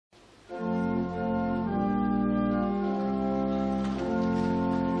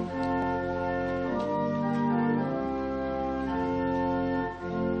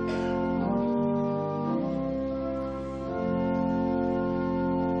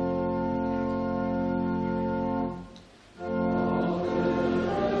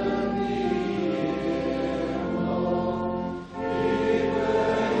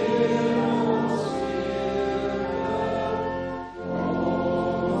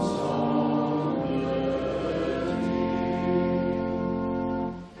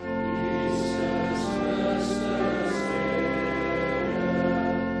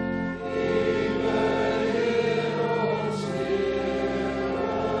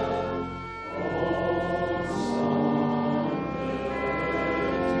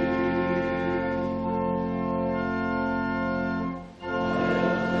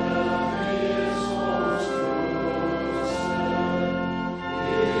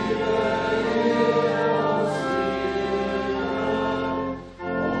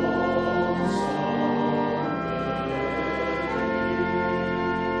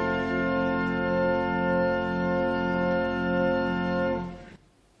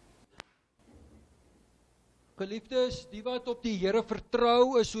Geliefdes, die wat op die Here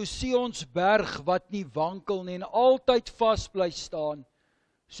vertrou is soos Sionsberg wat nie wankel nie en altyd vas bly staan.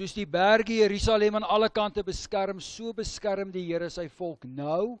 Soos die berge Jerusalem aan alle kante beskerm, so beskerm die Here sy volk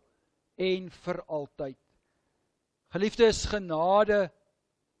nou en vir altyd. Geliefdes, genade,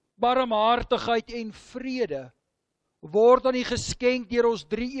 barmhartigheid en vrede word aan u geskenk deur ons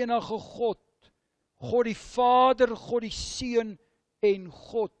drie-enige God, God die Vader, God die Seun en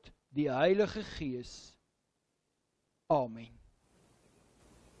God die Heilige Gees. Amen.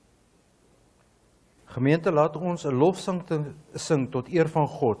 Gemeente, laat ons 'n lofsang sing tot eer van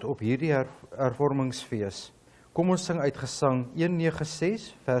God op hierdie hervormingsfees. Kom ons sing uit Gesang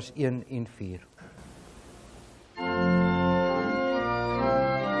 196 vers 1 en 4.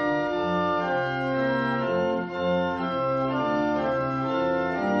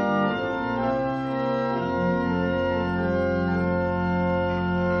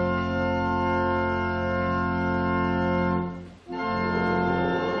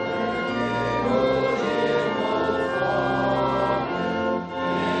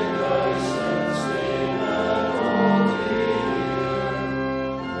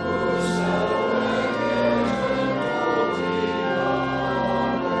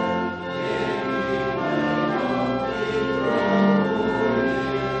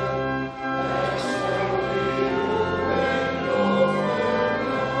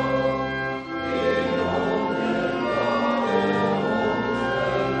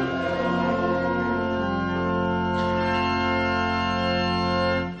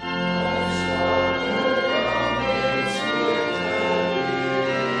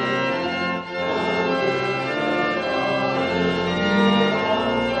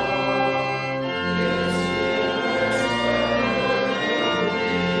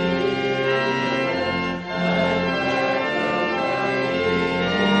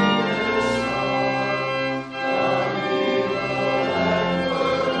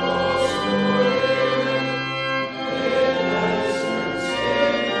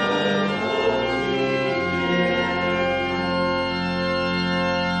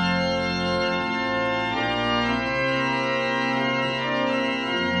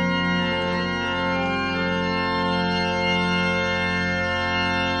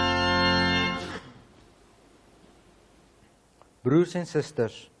 Broers en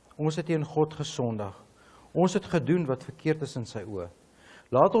susters, ons het teen God gesondig. Ons het gedoen wat verkeerd is in sy oë.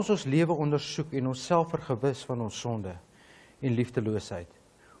 Laat ons ons lewe ondersoek en onsself vergewis van ons sonde en liefdeloosheid.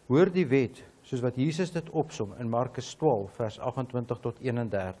 Hoor die wet, soos wat Jesus dit opsom in Markus 12, vers 28 tot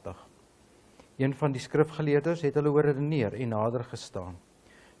 31. Een van die skrifgeleerdes het hulle oor redeneer en nader gestaan.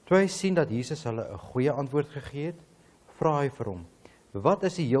 Toe hy sien dat Jesus hulle 'n goeie antwoord gegee het, vra hy vir hom, wat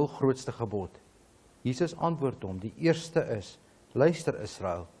is die heel grootste gebod? Jesus antwoord hom, die eerste is, luister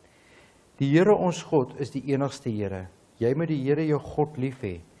Israel, die Here ons God is die enigste Here. Jy moet die Here jou God lief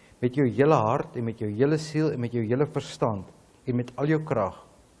hê, met jou hele hart en met jou hele siel en met jou hele verstand en met al jou krag.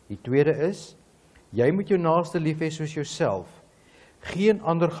 Die tweede is, jy moet jou naaste lief hê soos jouself. Geen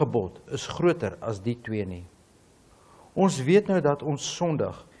ander gebod is groter as die twee nie. Ons weet nou dat ons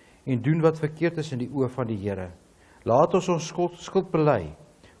sondig en doen wat verkeerd is in die oë van die Here. Laat ons skuld bely.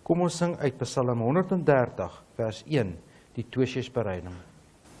 Kom ons sing uit Psalm 130, vers 1, die tweesjesbereiding.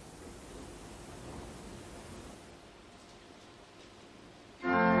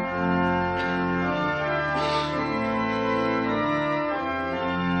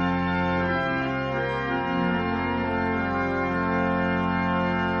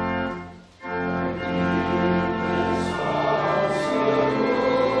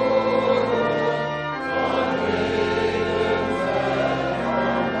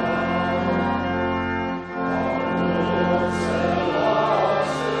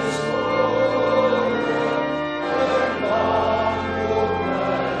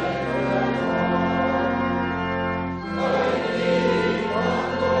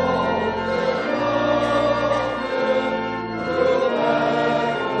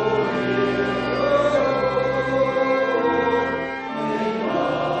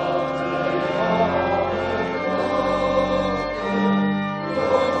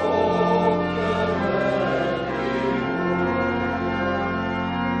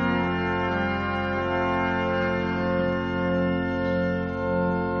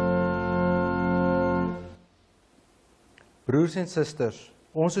 Broers en susters,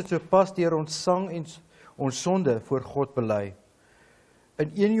 ons het sopas deur ons sang en ons sonde voor God bely.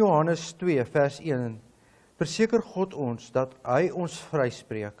 In 1 Johannes 2 vers 1 verseker God ons dat hy ons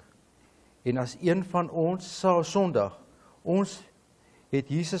vryspreek. En as een van ons sondig, ons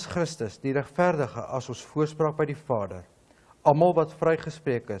het Jesus Christus, die regverdige, as ons voorspraak by die Vader. Almal wat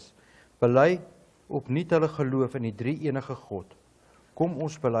vrygespreek is, bely opnuut hulle geloof in die drie-enige God. Kom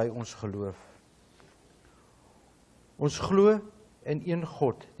ons bely ons geloof. Ons glo in een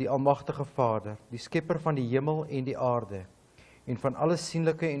God, die almagtige Vader, die skepper van die hemel en die aarde, en van alle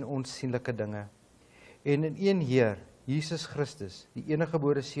sienlike en onsienlike dinge, en in een Heer, Jesus Christus, die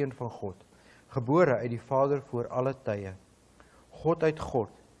eniggebore Seun van God, gebore uit die Vader voor alle tye, God uit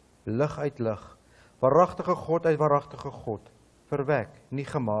God, lig uit lig, waaragtige God uit waaragtige God, verwek, nie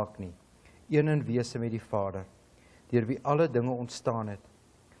gemaak nie, een in wese met die Vader, deur wie alle dinge ontstaan het,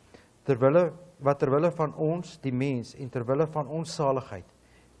 terwille van ons, die mens, en terwille van ons saligheid,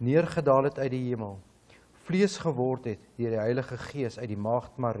 neergedaal het uit die hemel, vlees geword het deur die Heilige Gees uit die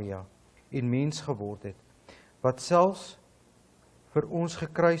Maagd Maria, en mens geword het, wat selfs vir ons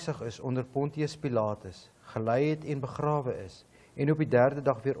gekruisig is onder Pontius Pilatus, gelei het en begrawe is, en op die derde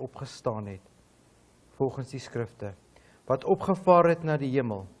dag weer opgestaan het, volgens die skrifte, wat opgevaar het na die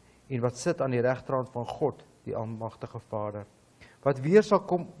hemel, en wat sit aan die regterhand van God, die almagtige Vader, wat weer sal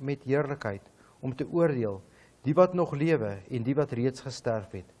kom met heerlikheid, om te oordeel, die wat nog lewe, en die wat reeds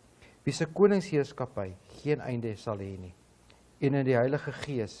gesterf het, wie se koningsheerskappy geen einde sal hê nie, en in die Heilige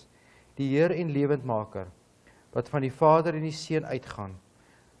Gees, die Heer en lewendmaker, wat van die Vader en die Seun uitgaan,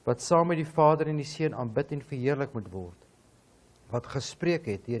 wat saam met die Vader en die Seun aanbid en verheerlik moet word, wat gespreek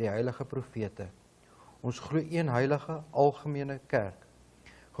het deur die heilige profete. Ons glo een heilige, algemene kerk,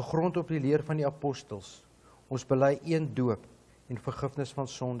 gegrond op die leer van die apostels. Ons bely een doop en vergifnis van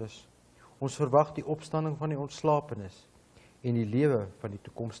sondes. Ons verwag die opstanding van die ontslapenis en die lewe van die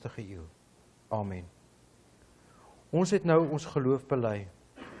toekomstige eeu. Amen. Ons het nou ons geloof bely.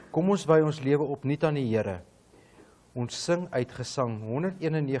 Kom ons wy ons lewe opnuut aan die Here. Ons sing uit Gesang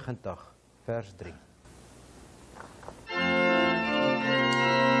 191, vers 3.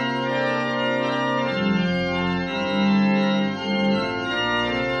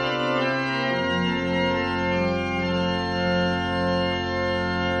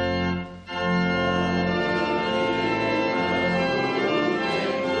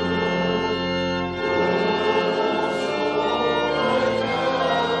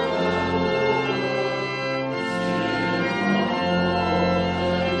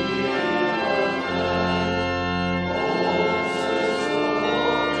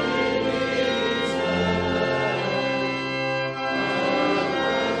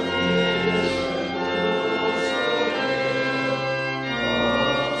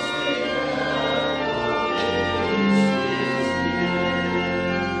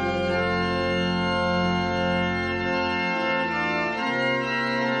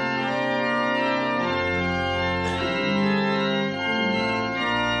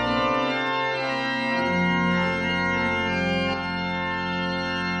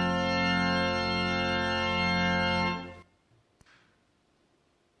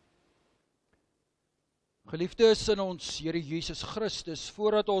 Geliefdes in ons Here Jesus Christus,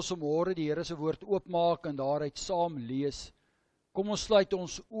 voordat ons vanmôre die Here se woord oopmaak en daaruit saam lees, kom ons sluit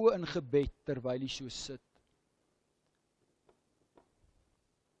ons oë in gebed terwyl hy so sit.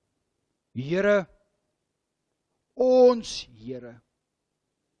 Here, ons Here,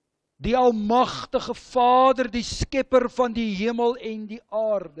 die almagtige Vader, die skepper van die hemel en die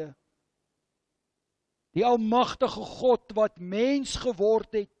aarde, die almagtige God wat mens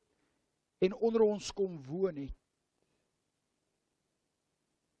geword het en onder ons kom woon het.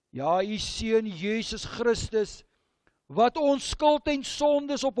 Ja, u Seun Jesus Christus, wat ons skuld en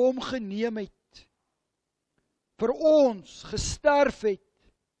sondes op hom geneem het, vir ons gesterf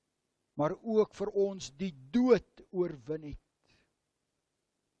het, maar ook vir ons die dood oorwin het.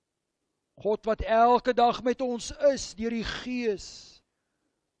 God wat elke dag met ons is, deur die Gees,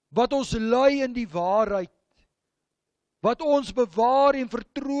 wat ons lei in die waarheid, wat ons bewaar en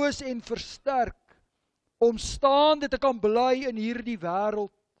vertroos en versterk, om staande te kan bly in hierdie wêreld.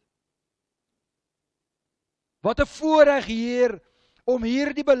 Wat 'n voorreg, Heer, om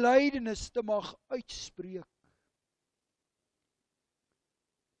hierdie belydenis te mag uitspreek.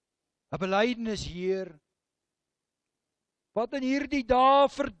 'n Belydenis, Heer, wat in hierdie dae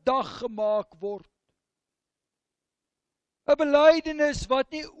verdag gemaak word. 'n Belydenis wat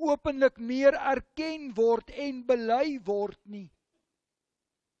nie openlik meer erken word en bely word nie.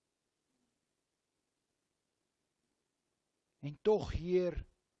 En tog, Heer,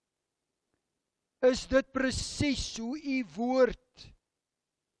 is dit presies hoe u woord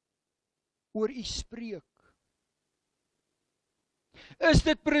oor u spreek. Is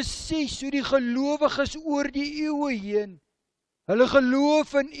dit presies hoe die gelowiges oor die eeue heen hulle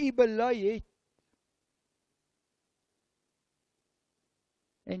geloof in u bely het.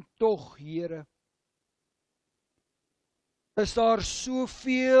 En tog, Here, is daar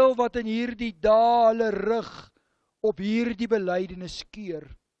soveel wat in hierdie dae hulle rug op hierdie belydenis keer.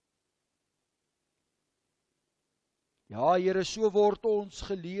 Ja, Here, so word ons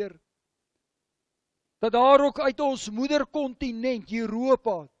geleer, dat daar ook uit ons moederkontinent,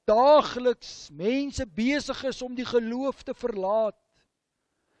 Europa, daagliks mense besig is om die geloof te verlaat,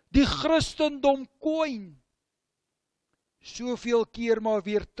 die Christendom kwyn, soveel keer maar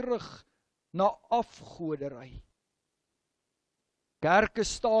weer terug na afgoderry. Kerke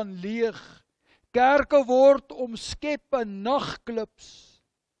staan leeg, kerke word omskep in nagklubs,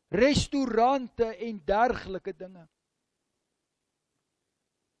 restaurante en dergelike dinge.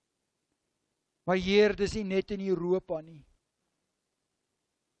 Maar Heer, dis nie net in Europa nie.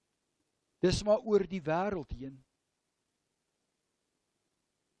 Dis maar oor die wêreld heen.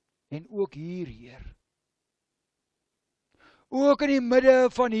 En ook hier, Heer. Ook in die midde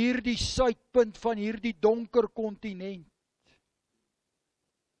van hierdie suidpunt van hierdie donker kontinent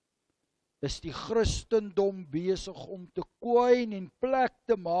is die Christendom besig om te kwyn en plek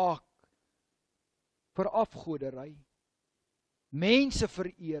te maak vir afgoderry,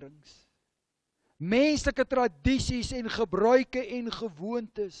 mensevererings, menslike tradisies en gebruike en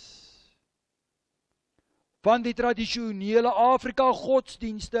gewoontes, van die tradisionele Afrika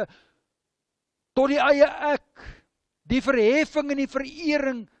godsdienste tot die eie ek, die verheffing en die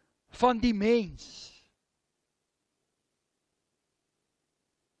verering van die mens.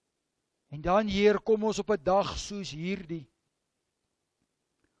 En dan, Heer, kom ons op 'n dag soos hierdie,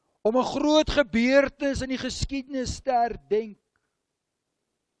 om 'n groot gebeurtenis in die geskiedenis te herdenk.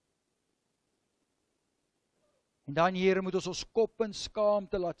 En dan, Heer, moet ons kop in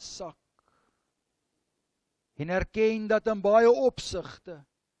skaamte laat sak, en erken dat in baie opsigte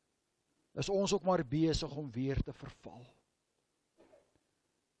is ons ook maar besig om weer te verval.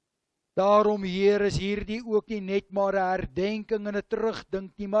 Daarom, Heer, is hierdie ook nie net maar 'n herdenking en 'n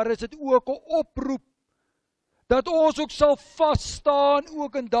terugdink nie, maar is dit ook 'n oproep, dat ons ook sal vas staan,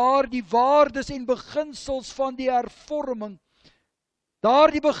 ook in daardie waardes en beginsels van die hervorming,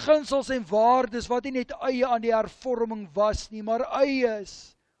 daardie beginsels en waardes wat nie net eie aan die hervorming was nie, maar eie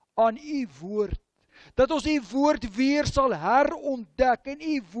is aan U woord, dat ons U woord weer sal herontdek en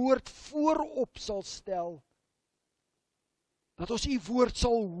U woord voorop sal stel, dat ons U woord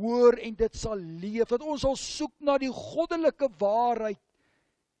sal hoor en dit sal leef, dat ons sal soek na die goddelike waarheid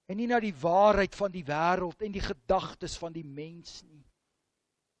en nie na die waarheid van die wêreld en die gedagtes van die mens nie.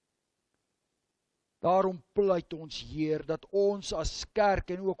 Daarom pleit ons, Heer, dat ons as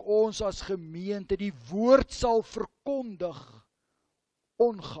kerk en ook ons as gemeente die woord sal verkondig,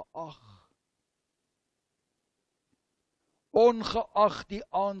 ongeag die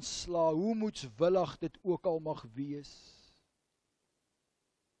aanslag, hoe moedswillig dit ook al mag wees.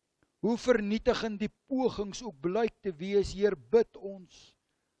 Hoe vernietigend die pogings ook blyk te wees, Heer, bid ons,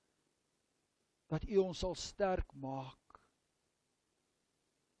 dat U ons sal sterk maak.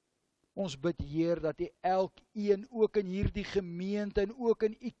 Ons bid, Heer, dat U elkeen ook in hierdie gemeente en ook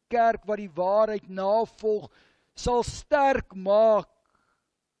in U kerk wat die waarheid navolg, sal sterk maak.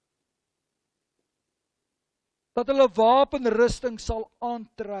 Dat hulle wapenrusting sal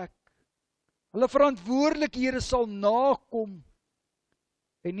aantrek, hulle verantwoordelikhede sal nakom,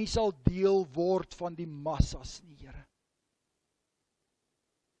 en nie sal deel word van die massas nie, Here.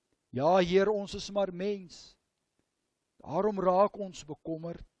 Ja, Heer, ons is maar mens. Daarom raak ons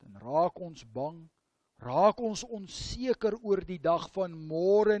bekommerd en raak ons bang, raak ons onseker oor die dag van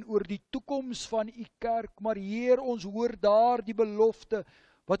môre en oor die toekoms van U kerk, maar Heer, ons hoor daar die belofte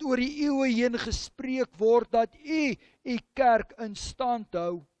wat oor die eeue heen gespreek word, dat U kerk in stand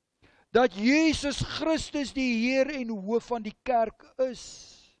hou, dat Jesus Christus die Heer en hoof van die kerk is,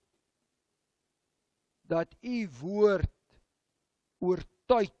 dat U woord oor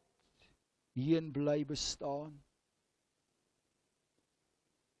tyd heen bly bestaan.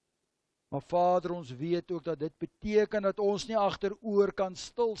 Maar Vader, ons weet ook dat dit beteken dat ons nie agteroor kan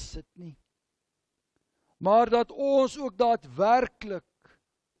stil sit nie, maar dat ons ook daadwerklik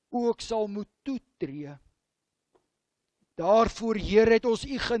ook sal moet toetree. Daarvoor, Heer, het ons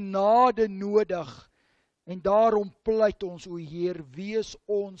U genade nodig, en daarom pleit ons, o Heer, wees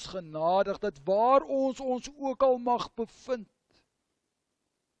ons genadig, dat waar ons ook al mag bevind,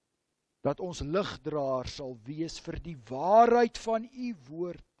 dat ons ligdraer sal wees vir die waarheid van U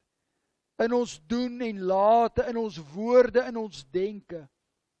woord, in ons doen en late, in ons woorde, in ons denke.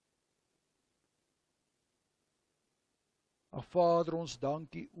 Ag Vader, ons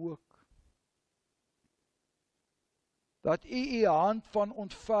dank U ook, dat U hand van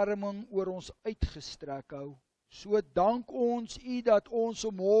ontferming oor ons uitgestrek hou. So dank ons U dat ons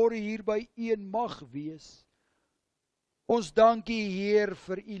môre hier by U mag wees, Ons dank U, Heer,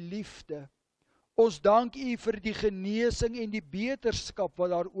 vir U liefde. Ons dank U vir die genesing en die beterskap wat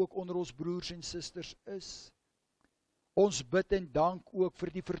daar ook onder ons broers en susters is. Ons bid en dank ook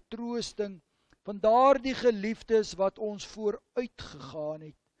vir die vertroosting van daardie geliefdes wat ons vooruit gegaan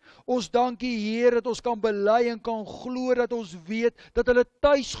het. Ons dank U, Heer, dat ons kan bely en kan glo dat ons weet dat hulle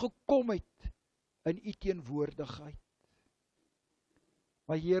tuis gekom het in U teenwoordigheid.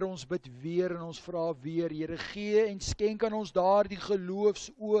 Maar Heer, ons bid weer en ons vra weer, Here, gee en skenk aan ons daardie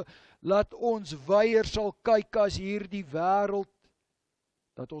geloofsoë, laat ons weier sal kyk as hierdie wêreld,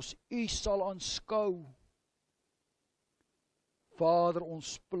 dat ons U sal aanskou. Vader,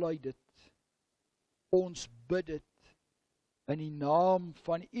 ons pleit dit, ons bid dit, in die naam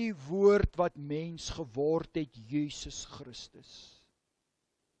van U woord wat mens geword het, Jesus Christus.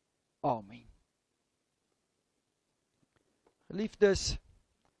 Amen. Geliefdes,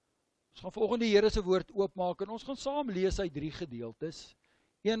 ons gaan volgende die Here se woord oopmaak en ons gaan saam lees uit 3 gedeeltes.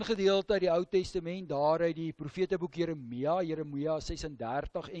 Een gedeelte uit die Ou Testament, daar uit die profeteboek Jeremia, Jeremia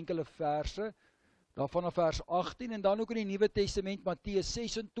 36, enkele verse, daarvan af vers 18, en dan ook in die Nuwe Testament, Matteus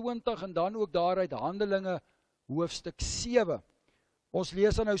 26, en dan ook daar uit Handelinge, hoofstuk 7. Ons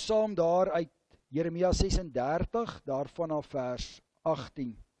lees dan nou saam daar uit Jeremia 36, daarvan af vers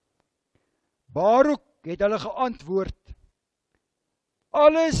 18. Baruk het hulle geantwoord,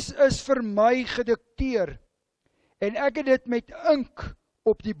 alles is vir my gedikteer, en ek het dit met ink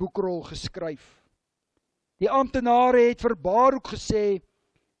op die boekrol geskryf. Die amptenare het vir Baruk gesê,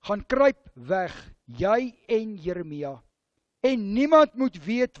 gaan kruip weg, jy en Jeremia, en niemand moet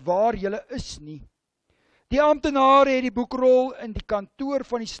weet waar julle is nie. Die amptenare het die boekrol in die kantoor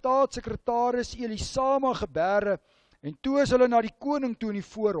van die staatssekretaris Elisama geberre, en toe is hulle na die koning toe in die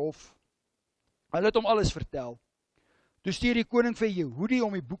voorhof. Hulle het hom alles vertel. Toe stuur die koning vir Jehudi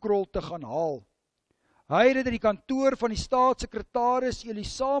om die boekrol te gaan haal. Hy het dit in die kantoor van die staatssekretaris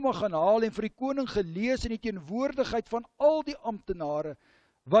Elisama gaan haal en vir die koning gelees in die teenwoordigheid van al die amptenare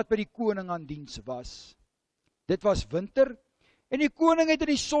wat by die koning aan diens was. Dit was winter en die koning het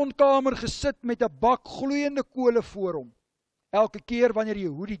in die sonkamer gesit met 'n bak gloeiende kole voor hom. Elke keer wanneer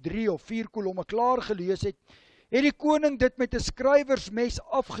Jehudi 3 of 4 kolomme klaar gelees het, het die koning dit met 'n skrywersmes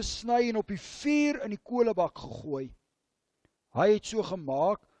afgesny en op die vuur in die kolebak gegooi. Hy het so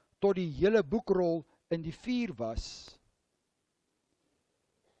gemaak tot die hele boekrol in die vuur was.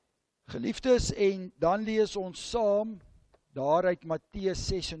 Geliefdes, en dan lees ons saam daaruit Matteus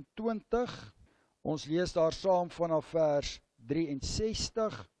 26. Ons lees daar saam vanaf vers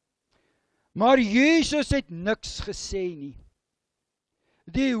 63. Maar Jesus het niks gesê nie.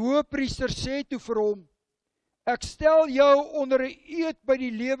 Die hoëpriester sê toe vir hom, ek stel jou onder 'n eed by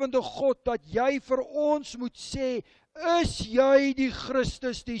die lewende God, dat jy vir ons moet sê, is jy die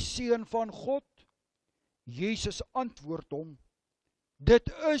Christus, die Seun van God? Jesus antwoord hom,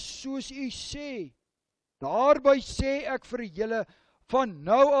 dit is soos u sê. Daarby sê ek vir julle, van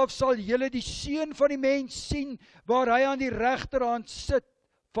nou af sal julle die Seun van die mens sien, waar hy aan die regterhand sit,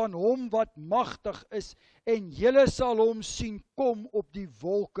 van hom wat magtig is, en julle sal hom sien kom op die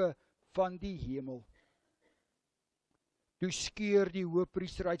wolke van die hemel. Toe skeur die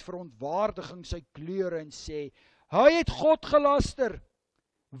hoëpriester uit verontwaardiging sy klere en sê, hy het God gelaster.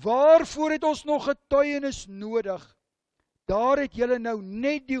 Waarvoor het ons nog getuienis nodig? Daar het julle nou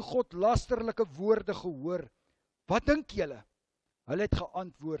net die godlasterlike woorde gehoor. Wat dink julle? Hulle het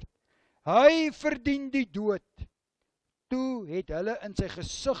geantwoord, hy verdien die dood. Toe het hulle in sy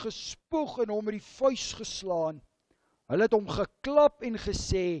gesig gespoeg en hom met die vuis geslaan. Hulle het hom geklap en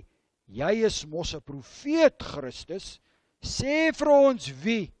gesê, jy is mos 'n profeet, Christus. Sê vir ons,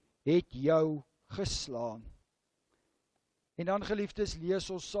 wie het jou geslaan? En dan, geliefdes, lees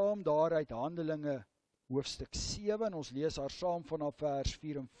ons saam daar uit Handelinge hoofstuk 7, en ons lees daar saam vanaf vers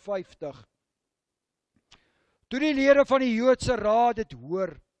 54. Toe die lede van die Joodse raad dit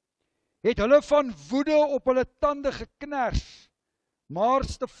hoor, het hulle van woede op hulle tande geknars, maar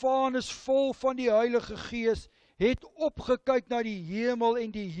Stefanus, vol van die Heilige Gees, het opgekyk na die hemel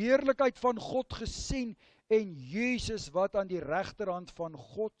en die heerlikheid van God gesien, en Jesus wat aan die regterhand van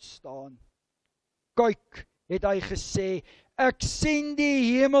God staan. Kyk, het hy gesê, ek sien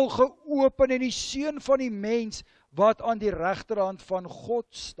die hemel geopen en die Seun van die mens wat aan die regterhand van God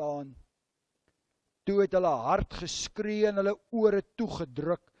staan. Toe het hulle hard geskree en hulle ore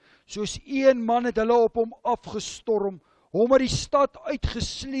toegedruk. Soos een man het hulle op hom afgestorm, hom uit die stad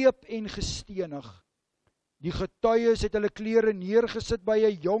uitgesleep en gestenig. Die getuies het hulle klere neergesit by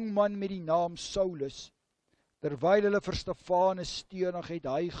 'n jong man met die naam Saulus. Terwyl hulle vir Stefanus stenig, het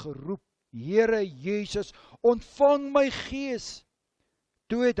hy geroep, Here Jesus, ontvang my gees.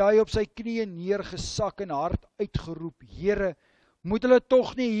 Toe het hy op sy knieë neergesak en hard uitgeroep, Here, moet hulle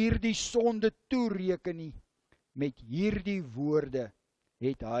tog nie hierdie sonde toereken nie. Met hierdie woorde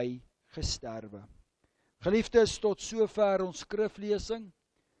het hy gesterwe. Geliefdes, tot sover ons skriflesing.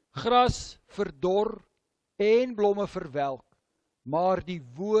 Gras verdor en blomme verwelk, maar die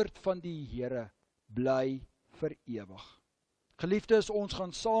woord van die Here bly vir ewig. Geliefdes, ons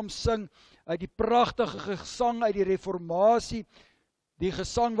gaan saam sing uit die pragtige gesang uit die Reformatie, die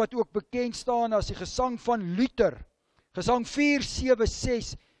gesang wat ook bekend staan as die gesang van Luther, gesang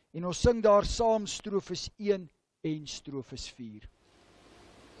 476, en ons sing daar saam strofes 1 en strofes 4.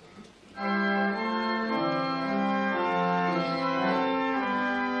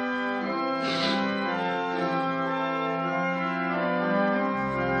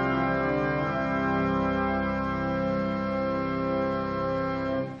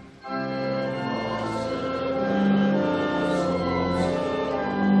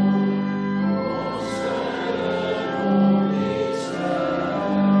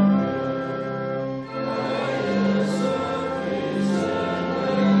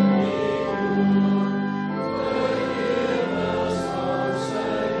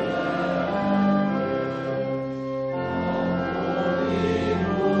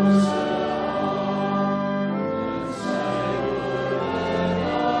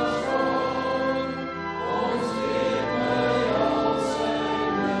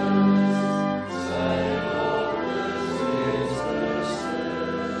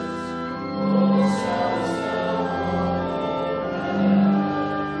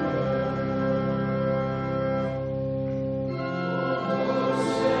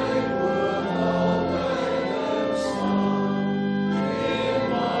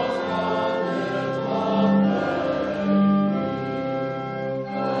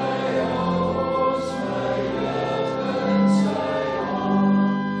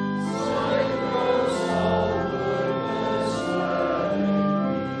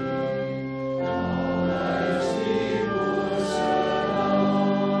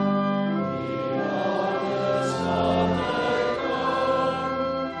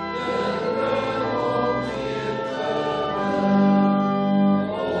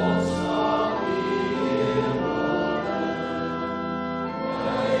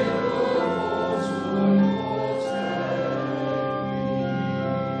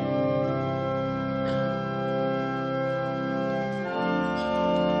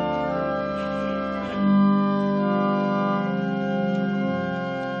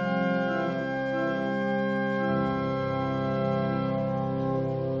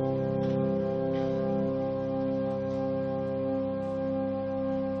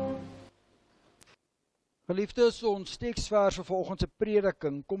 Geliefdes, ons teksvers vir vanoggend se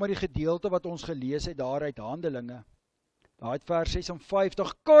prediking kom uit die gedeelte wat ons gelees het daar uit Handelinge. Daar uit vers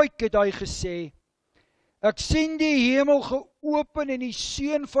 56, kyk het hy gesê, ek sien die hemel geopen en die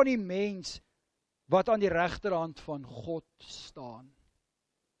seun van die mens wat aan die regterhand van God staan.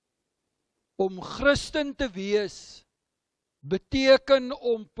 Om Christen te wees beteken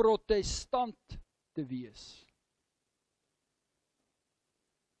om Protestant te wees.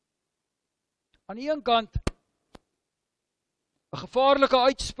 Aan die een kant 'n gevaarlike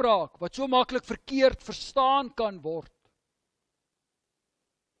uitspraak wat so maklik verkeerd verstaan kan word.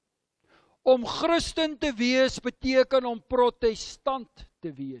 Om Christen te wees beteken om Protestant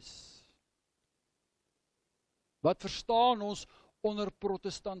te wees. Wat verstaan ons onder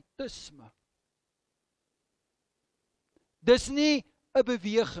protestantisme? Dis nie 'n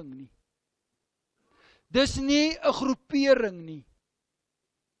beweging nie. Dis nie 'n groepering nie.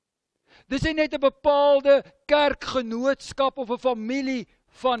 Dis nie net 'n bepaalde kerkgenootskap of 'n familie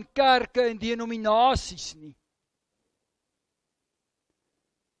van kerke en denominasies nie.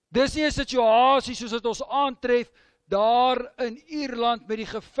 Dis nie 'n situasie soos dit ons aantref daar in Ierland met die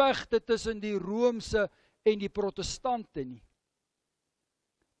gevegte tussen die Romeinse en die Protestante nie.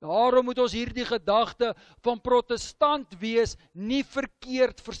 Daarom moet ons hierdie gedagte van Protestant wees nie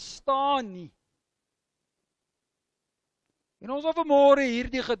verkeerd verstaan nie. En ons wil vanmôre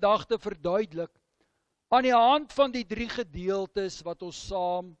hierdie gedagte verduidelik aan die hand van die 3 gedeeltes wat ons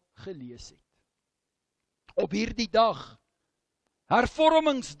saam gelees het. Op hierdie dag,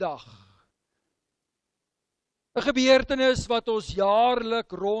 Hervormingsdag, 'n gebeurtenis wat ons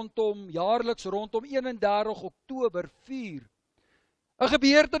jaarliks rondom 31 Oktober vier. 'n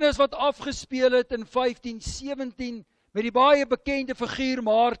Gebeurtenis wat afgespeel het in 1517 met die baie bekende figuur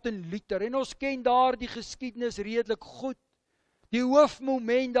Martin Luther. En ons ken daar die geskiedenis redelik goed. Die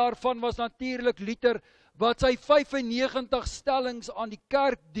hoofmoment daarvan was natuurlik Luther wat sy 95 stellings aan die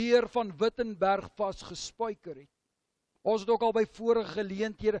kerkdeur van Wittenberg vasgespijker het. Ons het ook al by vorige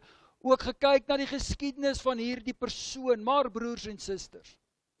geleenthede ook gekyk na die geskiedenis van hierdie persoon, maar broers en susters,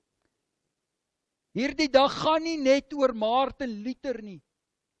 hierdie dag gaan nie net oor Martin Luther nie.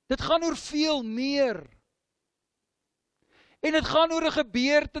 Dit gaan oor veel meer. En dit gaan oor 'n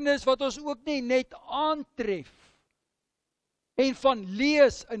gebeurtenis wat ons ook nie net aantref en van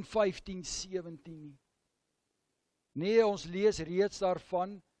lees in 1517 nie. Nee, ons lees reeds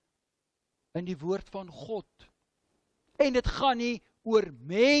daarvan in die woord van God. En dit gaan nie oor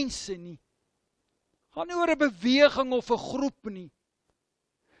mense nie. Gaan nie oor 'n beweging of 'n groep nie.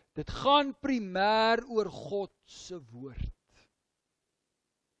 Dit gaan primêr oor God se woord.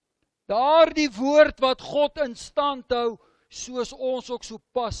 Daardie woord wat God in stand hou, soos ons ook so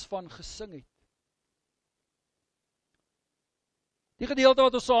pas van gesing het. Die gedeelte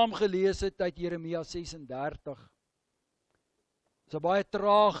wat ons saam gelees het uit Jeremia 36, is 'n baie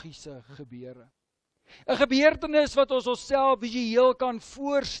tragiese gebeure. 'n Gebeurtenis wat ons onsself visueel kan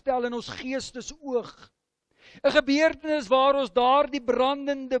voorstel in ons geestesoog. 'n Gebeurtenis waar ons daardie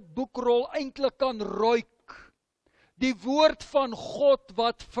brandende boekrol eintlik kan ruik. Die woord van God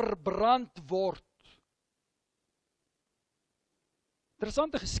wat verbrand word.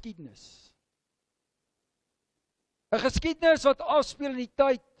 Interessante geskiedenis. 'n Geskiedenis wat afspeel in die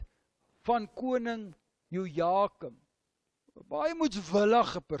tyd van koning Jojakim. 'n Baie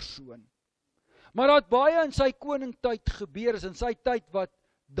moedswillige persoon. Maar dat baie in sy koningtyd gebeur is, in sy tyd wat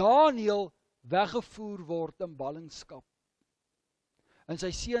Daniël weggevoer word in ballingskap. In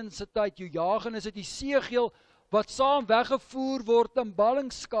sy seun se tyd, Jojakim, is dit Esegiel wat saam weggevoer word in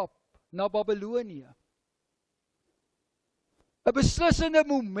ballingskap na Babylonië. 'n Beslissende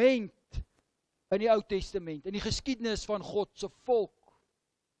moment in die Ou Testament, in die geskiedenis van God se volk.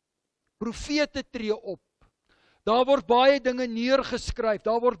 Profete tree op. Daar word baie dinge neergeskryf,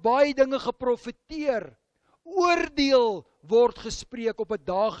 daar word baie dinge geprofeteer. Oordeel word gespreek op 'n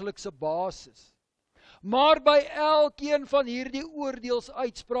daaglikse basis. Maar by elkeen van hierdie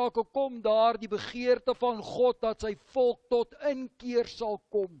oordeelsuitsprake kom daar die begeerte van God dat sy volk tot inkeer sal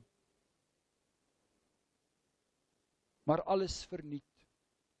kom. Maar alles verniet.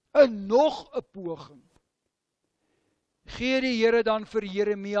 En nog 'n poging. Gee die Here dan vir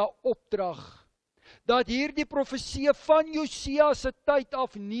Jeremia opdrag dat hierdie profeseë van Josia se tyd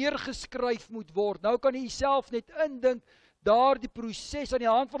af neergeskryf moet word. Nou kan jy self net indink, daardie proses aan die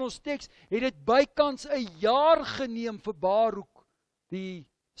hand van ons teks het dit bykans 'n jaar geneem vir Baruk, die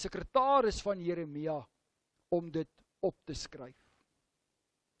sekretaris van Jeremia, om dit op te skryf.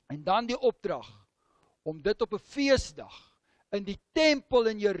 En dan die opdrag om dit op 'n feesdag in die tempel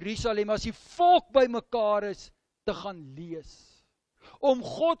in Jerusalem, as die volk bymekaar is, te gaan lees. Om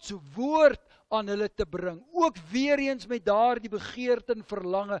God se woord aan hulle te bring. Ook weer eens met daardie begeerte en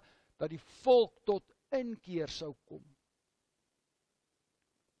verlange dat die volk tot inkeer sou kom.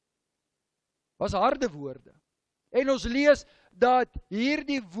 Was harde woorde. En ons lees dat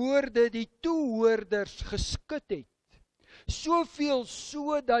hierdie woorde die toehoorders geskud het. Soveel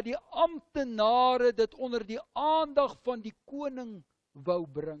so dat die amptenare dit onder die aandag van die koning wou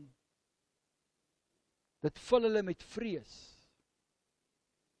bring. Dit vul hulle met vrees.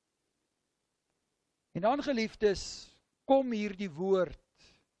 En dan, geliefdes, kom hierdie woord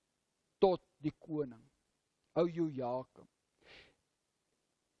tot die koning, ou Jojakim.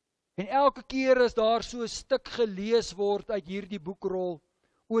 En elke keer as daar so 'n stuk gelees word uit hierdie boekrol,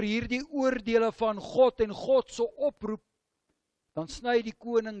 oor hierdie oordeele van God en God se oproep, dan sny die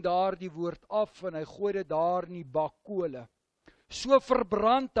koning daardie woord af en hy gooi dit daar in die bak kole. So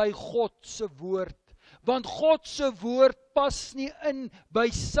verbrand hy God se woord. Want God se woord pas nie in by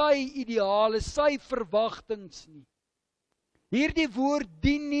sy ideale, sy verwagtings nie. Hierdie woord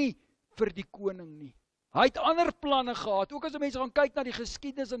dien nie vir die koning nie. Hy het ander planne gehad. Ook as mense gaan kyk na die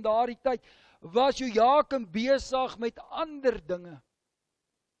geskiedenis in daardie tyd, was Jojakim besig met ander dinge.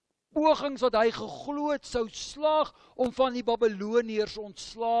 Pogings wat hy geglo het sou slaag om van die Babiloniërs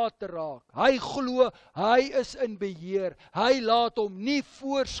ontslae te raak. Hy glo hy is in beheer. Hy laat hom nie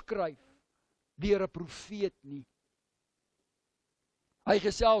voorskryf deur 'n profeet nie. Hy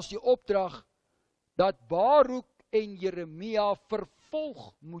gee selfs die opdrag dat Baruk en Jeremia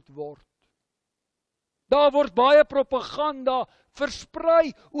vervolg moet word. Daar word baie propaganda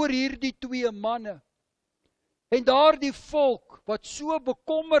versprei oor hierdie twee manne. En daardie volk wat so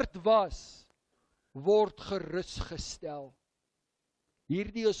bekommerd was, word gerusgestel.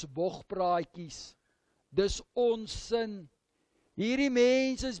 Hierdie is bogpraatjies, dis onsin. Hierdie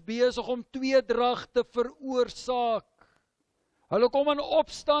mense is besig om tweedrag te veroorsaak. Hulle kom in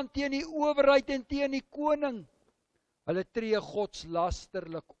opstand teen die owerheid en teen die koning. Hulle tree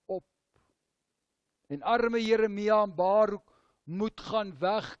godslasterlik op. En arme Jeremia en Baruk moet gaan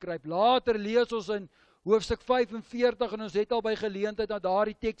wegkruip. Later lees ons in hoofstuk 45 en ons het al by geleentheid na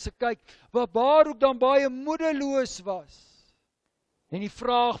daardie teks gekyk, waar Baruk dan baie moedeloos was. En die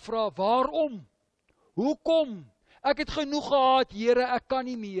vraag vra, waarom? Hoekom? Ek het genoeg gehad, Here, ek kan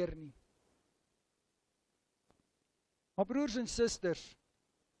nie meer nie. Maar broers en susters,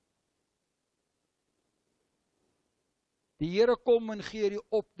 die Here kom en gee die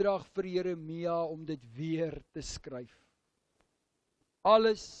opdrag vir Jeremia om dit weer te skryf.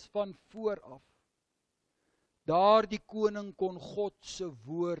 Alles van vooraf. Daardie koning kon God se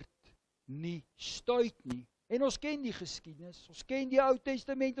woord nie stuit nie. En ons ken die geskiedenis, ons ken die Ou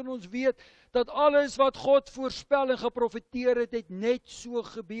Testament en ons weet dat alles wat God voorspel en geprofeteer het, het net so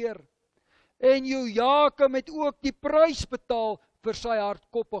gebeur. En Jojakim het ook die prys betaal vir sy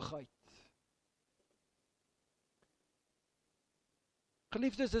hardkoppigheid.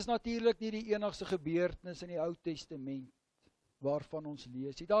 Geliefdes, dis natuurlik nie die enigste gebeurtenis in die Ou Testament waarvan ons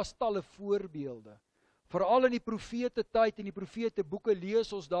lees. Daar's talle voorbeelde. Veral in die profete tyd en die profete boeke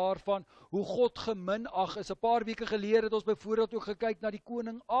lees ons daarvan hoe God geminag is. 'n Paar weke gelede het ons byvoorbeeld ook gekyk na die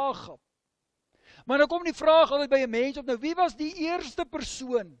koning Agab. Maar nou kom die vraag altyd by 'n mens op, nou wie was die eerste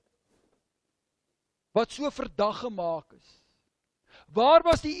persoon wat so verdag gemaak is? Waar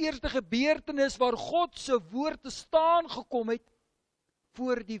was die eerste gebeurtenis waar God se woord te staan gekom het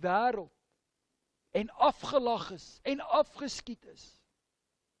voor die wêreld en afgelag is en afgeskiet is?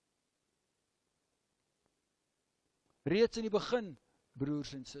 Reeds in die begin,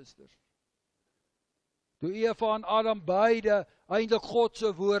 broers en susters. Toe Eva en Adam beide eintlik God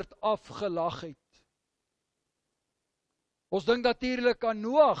se woord afgelag het. Ons dink natuurlik aan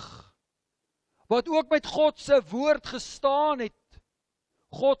Noag, wat ook met God se woord gestaan het.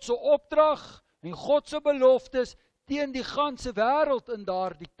 God se opdrag en God se beloftes teen die ganse wêreld in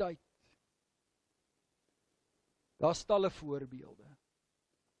daardie tyd. Daar's talle voorbeelde.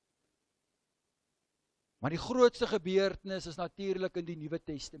 Maar die grootste gebeurtenis is natuurlik in die Nuwe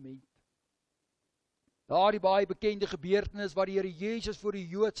Testament. Daardie baie bekende gebeurtenis waar die Here Jesus voor die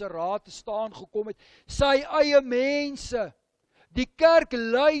Joodse raad te staan gekom het, sy eie mense, die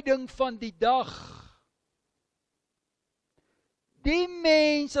kerkleiding van die dag. Die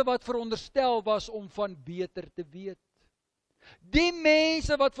mense wat veronderstel was om van beter te weet. Die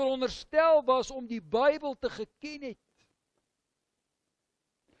mense wat veronderstel was om die Bybel te geken het.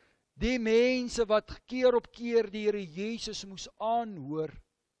 Die mense wat keer op keer die Here Jesus moes aanhoor,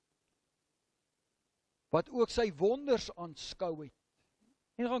 wat ook sy wonders aanskou het.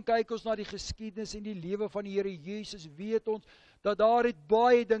 En gaan kyk ons na die geskiedenis en die lewe van die Here Jesus, weet ons dat daar het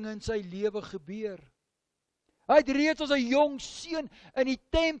baie dinge in sy lewe gebeur. Hy het reeds as 'n jong seun in die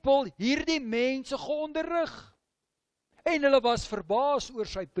tempel hierdie mense geonderrig. En hulle was verbaas oor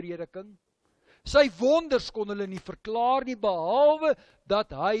sy prediking. Sy wonders kon hulle nie verklaar nie, behalwe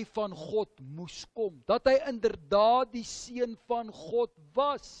dat hy van God moes kom. Dat hy inderdaad die seun van God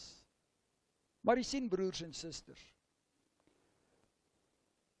was. Maar jy sien, broers en susters,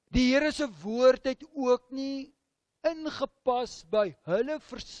 die Here se woord het ook nie ingepas by hulle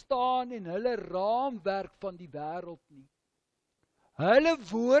verstaan en hulle raamwerk van die wêreld nie. Hulle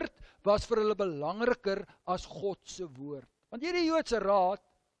woord was vir hulle belangriker as God se woord. Want hierdie Joodse raad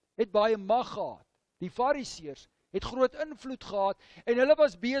het baie mag gehad. Die Fariseërs het groot invloed gehad en hulle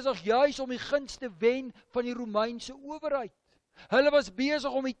was besig juis om die guns te wen van die Romeinse owerheid. Hulle was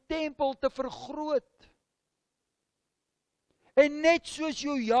besig om die tempel te vergroot. En net soos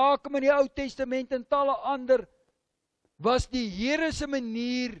Jojakim in die Ou Testament en talle ander, was die Here se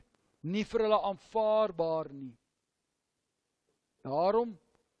manier nie vir hulle aanvaarbaar nie. Daarom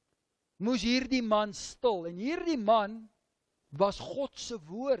moes hierdie man stil, en hierdie man was God se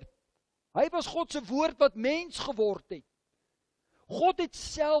woord. Hy was God se woord wat mens geword het. God het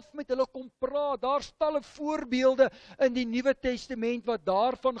self met hulle kom praat. Daar's talle voorbeelde in die Nuwe Testament wat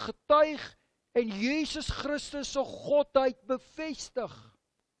daarvan getuig en Jesus Christus se godheid bevestig.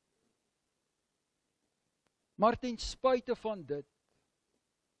 Maar ten spyte van dit,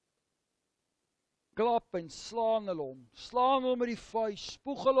 klap en slaan hulle hom met die vuis,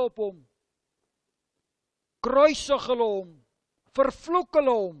 spoeg hulle op hom, kruisig hulle hom, vervloek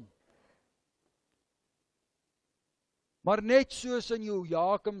hulle hom. Maar net soos in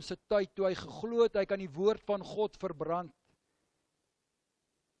Jojakim se tyd, toe hy geglo het, hy kan die woord van God verbrand.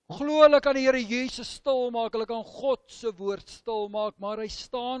 Glo hulle kan die Here Jesus stilmaak, hulle kan God se woord stilmaak, maar hy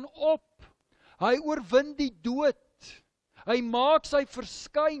staan op. Hy oorwin die dood. Hy maak sy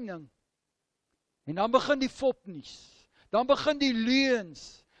verskyning. En dan begin die fopnuus, dan begin die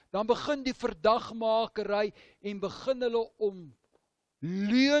leuns, dan begin die verdagmakery en begin hulle om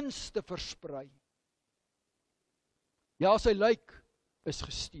leuns te versprei. Ja, sy lijk is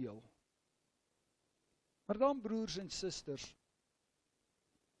gesteel. Maar dan, broers en susters,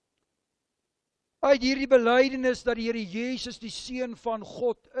 uit hierdie belydenis dat die Here Jesus die Seun van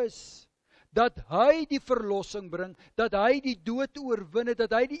God is, dat hy die verlossing bring, dat hy die dood oorwin het,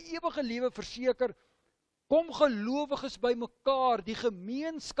 dat hy die ewige lewe verseker, kom gelowiges by mekaar, die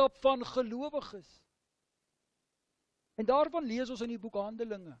gemeenskap van gelowiges. En daarvan lees ons in die boek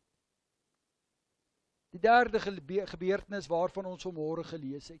Handelinge. Die derde gebeurtenis waarvan ons vanmôre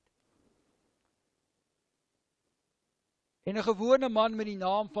gelees het. En 'n gewone man met die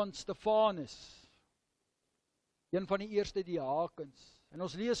naam van Stefanus, een van die eerste diakens, en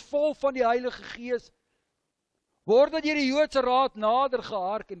ons lees vol van die Heilige Gees, word deur die Joodse Raad nader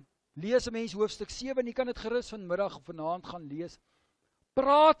gehark, en lees 'n mens hoofstuk 7, en jy kan dit gerus vanmiddag of vanaand gaan lees.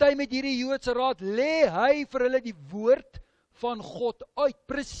 Praat hy met hierdie Joodse Raad, lê hy vir hulle die woord van God uit,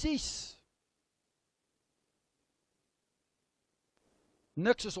 presies.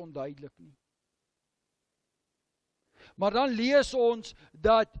 Niks is onduidelik nie. Maar dan lees ons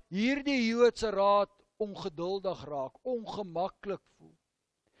dat hierdie Joodse Raad ongeduldig raak, ongemaklik voel.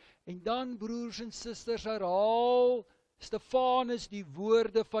 En dan, broers en susters, herhaal Stefanus die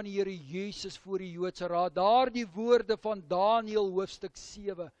woorde van die Here Jesus voor die Joodse Raad, daardie woorde van Daniël hoofstuk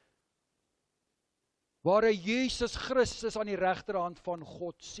 7, waar hy Jesus Christus aan die regterhand van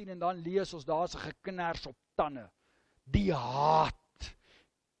God sien, en dan lees ons, daar's 'n geknars op tande, die haat.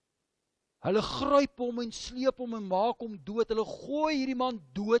 Hulle gryp hom en sleep hom en maak hom dood, hulle gooi hierdie man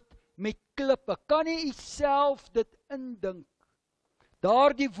dood met klippe. Kan jy jouself dit indink?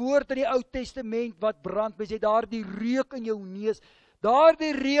 Daardie woord in die Ou Testament wat brand, mens het daardie reuk in jou neus,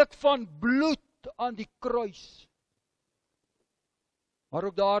 daardie reuk van bloed aan die kruis. Maar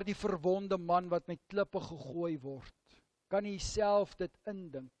ook daardie verwonde man wat met klippe gegooi word. Kan jy jouself dit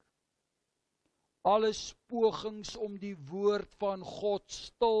indink? Alles pogings om die woord van God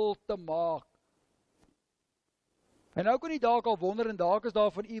stil te maak. En nou kan jy dalk al wonder, en dalk is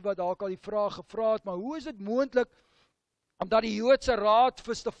daar van u wat dalk al die vraag gevra het, maar hoe is dit moontlik, omdat die Joodse Raad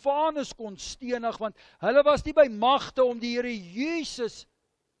vir Stefanus kon stenig, want hulle was nie by magte om die Here Jesus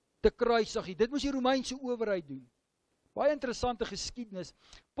te kruisig nie. Dit moes die Romeinse owerheid doen. Baie interessante geskiedenis.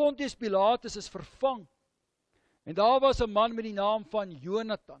 Pontius Pilatus is vervang, en daar was 'n man met die naam van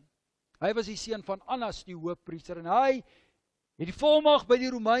Jonathan. Hy was die seun van Annas, die hoofpriester, en hy het die volmag by die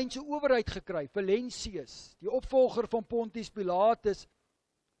Romeinse owerheid gekry, Valentius, die opvolger van Pontius Pilatus,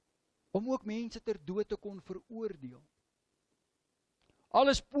 om ook mense ter dood te kon veroordeel.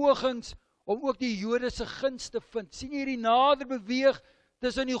 Alles pogings om ook die Jode se guns te vind. Sien hierdie nader beweeg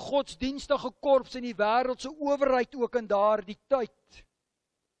tussen die godsdienstige korps en die wêreldse owerheid ook in daardie tyd.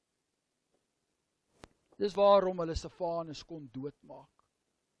 Dis waarom hulle Stefanus kon doodmaak.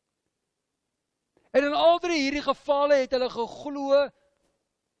 En in al drie hierdie gevalle het hulle geglo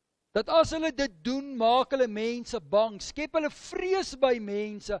dat as hulle dit doen, maak hulle mense bang, skep hulle vrees by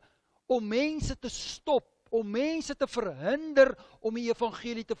mense om mense te stop, om mense te verhinder om die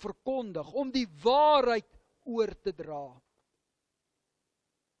evangelie te verkondig, om die waarheid oor te dra.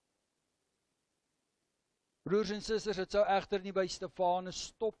 Broers en susters, dit sou egter nie by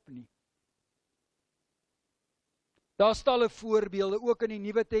Stefanus stop nie. Daar is talle voorbeelde, ook in die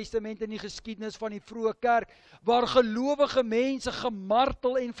Nuwe Testament en die geskiedenis van die vroeë kerk, waar gelowige mense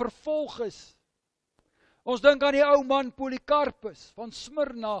gemartel en vervolg is. Ons dink aan die ou man Polycarpus van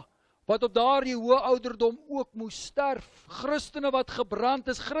Smyrna, wat op daardie hoë ouderdom ook moes sterf. Christene wat gebrand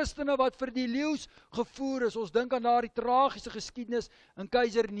is, Christene wat vir die leeu's gevoer is. Ons dink aan daardie tragiese geskiedenis in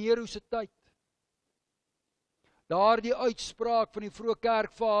keiser Nero se tyd. Daardie uitspraak van die vroeë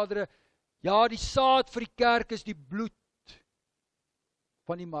kerkvadere, ja, die saad vir die kerk is die bloed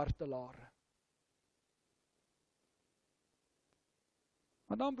van die martelare.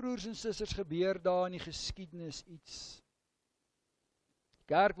 Maar dan, broers en susters, gebeur daar in die geskiedenis iets. Die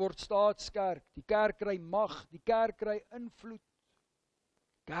kerk word staatskerk, die kerk kry mag, die kerk kry invloed.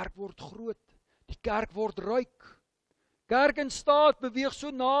 Die kerk word groot, die kerk word ryk. Kerk en staat beweeg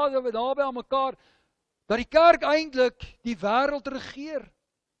so naby aan mekaar, dat die kerk eintlik die wêreld regeer.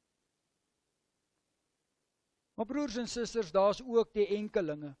 Maar broers en susters, daar's ook die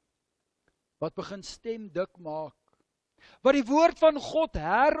enkelinge wat begin stemdik maak, wat die woord van God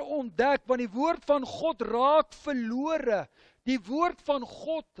herontdek, want die woord van God raak verlore, die woord van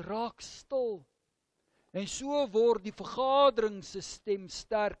God raak stil. En so word die vergadering se stem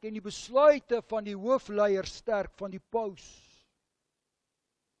sterk en die besluite van die hoofleier sterk, van die paus.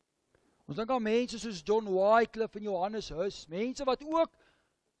 Ons dink aan mense soos John Wycliffe en Johannes Hus, mense wat ook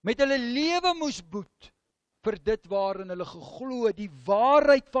met hulle lewe moes boet vir dit waarin hulle geglo, die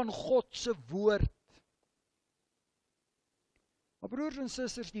waarheid van God se woord. Maar broers en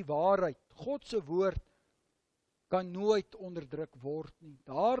susters, die waarheid, God se woord, kan nooit onderdruk word nie.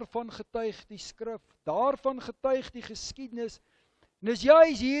 Daarvan getuig die skrif, daarvan getuig die geskiedenis. En dis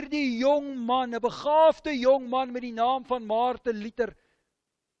juis hierdie jong man, 'n begaafde jong man met die naam van Martin Luther,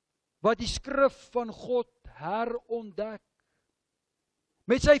 wat die skrif van God herontdek.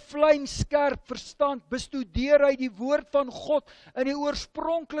 Met sy vlijmskerp verstand bestudeer hy die woord van God in die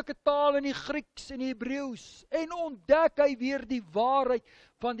oorspronklike taal in die Grieks en die Hebreëus en ontdek hy weer die waarheid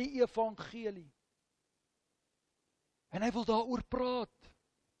van die evangelie. En hy wil daaroor praat.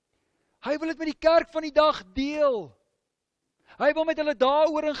 Hy wil dit met die kerk van die dag deel. Hy wil met hulle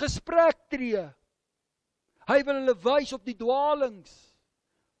daaroor in gesprek tree. Hy wil hulle wys op die dwalings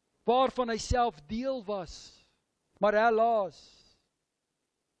waarvan hy self deel was. Maar helaas,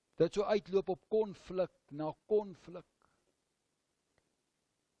 dit so uitloop op konflik na konflik.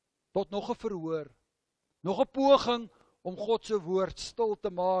 Tot nog 'n verhoor, nog 'n poging om God se woord stil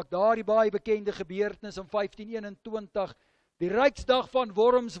te maak. Daardie baie bekende gebeurtenis in 1521, die Ryksdag van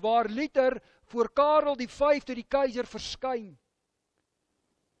Worms, waar Luther voor Karel die 5de, die keiser, verskyn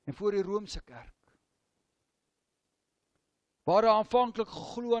en voor die Romeinse kerk. Waar hy aanvanklik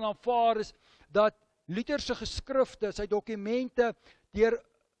geglo en aanvaar is dat Luther se geskrifte, sy dokumente, deur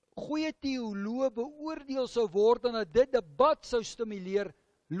goeie teoloë beoordeel sou word en dat dit debat sou stimuleer,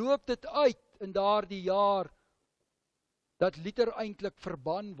 loop dit uit in daardie jaar dat Luther eintlik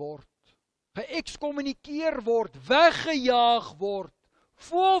verban word, geëkskommunikeer word, weggejaag word,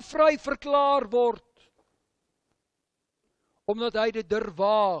 voelvry verklaar word, omdat hy dit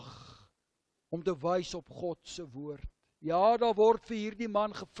durwaag om te wys op God se woord. Ja, daar word vir hierdie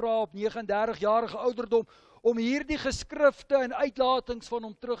man gevra op 39-jarige ouderdom om hierdie geskrifte en uitlatings van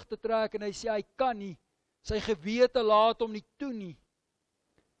hom terug te trek, en hy sê hy kan nie, sy gewete laat hom nie toe nie.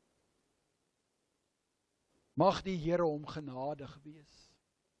 Mag die Here hom genadig wees.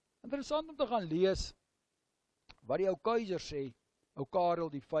 Interessant om te gaan lees wat die ou keiser sê, ou Karel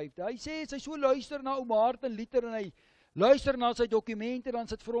die 5de. Hy sê, sy so luister na ou Martin Luther en hy luister na sy dokumente, dan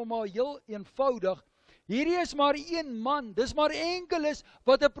sit vir hom maar heel eenvoudig. Hierdie is maar een man, dis maar enkeles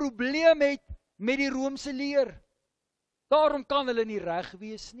wat 'n probleem het met die Romeinse leer. Daarom kan hulle nie reg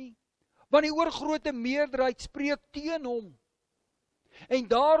wees nie, want die oorgrote meerderheid spreek teen hom. En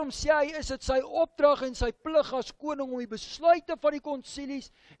daarom sê hy, is dit sy opdrag en sy plig as koning om die besluite van die konsilies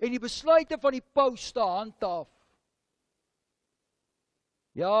en die besluite van die paus te handhaaf.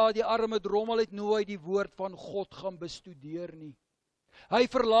 Ja, die arme drommel het nooit die woord van God gaan bestudeer nie. Hy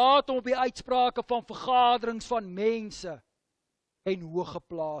verlaat hom op die uitsprake van vergaderings van mense en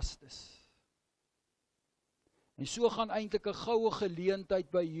hooggeplaastes. En so gaan eintlik 'n goue geleentheid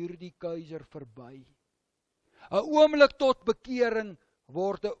by hierdie keiser verby. 'n Oomblik tot bekering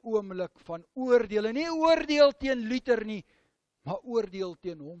word 'n oomblik van oordeel. En nie oordeel teen Luther nie, maar oordeel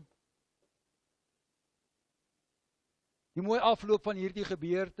teen hom. Die mooi afloop van hierdie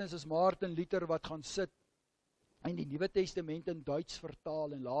gebeurtenis is Martin Luther wat gaan sit en die Nuwe Testament in Duits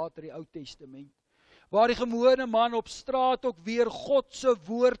vertaal en later die Ou Testament, waar die gewone man op straat ook weer God se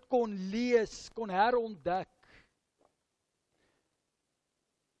woord kon lees, kon herontdek.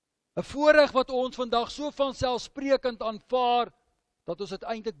 'n Voorreg wat ons vandag so vanselfsprekend aanvaar, dat ons dit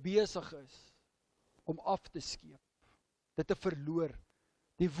eintlik besig is om af te skeep, dit te verloor.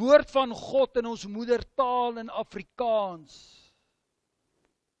 Die woord van God in ons moedertaal in Afrikaans.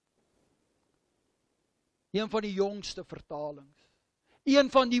 Een van die jongste vertalings.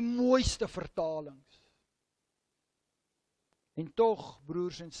 Een van die mooiste vertalings. En tog,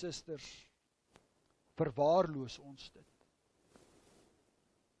 broers en susters, verwaarloos ons dit.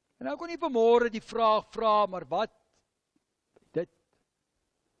 En nou kon nie vanmôre die vraag vra, maar wat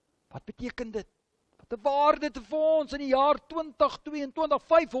beteken dit? Wat 'n waarde te vir ons in die jaar 2022,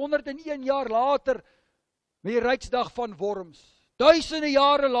 501 jaar later, met die Ryksdag van Worms. Duisende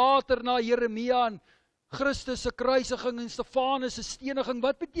jare later na Jeremia en Christus se kruisiging en Stefanus se steniging.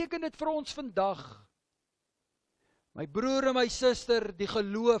 Wat beteken dit vir ons vandag? My broer en my suster, die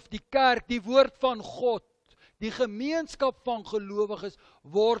geloof, die kerk, die woord van God, die gemeenskap van gelowiges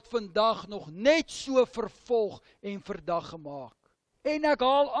word vandag nog net so vervolg en verdag gemaak. En ek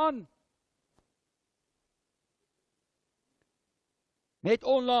haal aan, net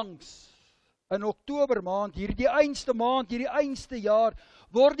onlangs, in Oktober maand, hierdie einste maand, hierdie einste jaar,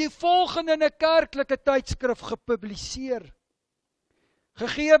 word die volgende in 'n kerklike tydskrif gepubliseer.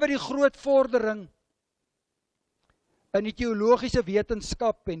 Gegee die groot vordering in die teologiese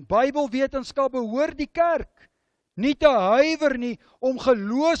wetenskap en Bybelwetenskap behoort die kerk nie te huiwer nie om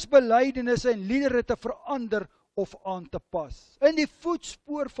geloofsbelydenisse en liedere te verander of aan te pas. In die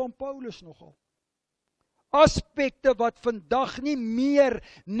voetspoor van Paulus nogal. aspekte wat vandag nie meer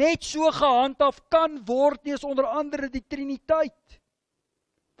net so gehandhaaf kan word nie, is onder andere die Triniteit.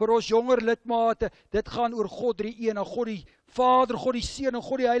 Vir ons jonger lidmate, dit gaan oor God drie een, God die Vader, God die Seun en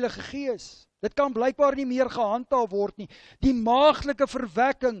God die Heilige Gees. Dit kan blykbaar nie meer gehandhaaf word nie. Die maaglike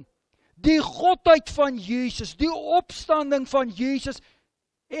verwekking, die godheid van Jesus, die opstanding van Jesus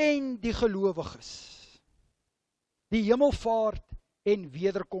en die gelowiges. Die hemelvaart en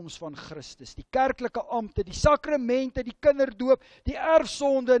wederkoms van Christus, die kerklike ampte, die sakramente, die kinderdoop, die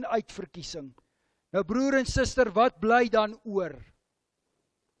erfsonde en uitverkiesing. Nou broer en suster, wat bly dan oor?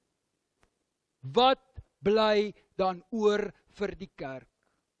 Wat bly dan oor vir die kerk?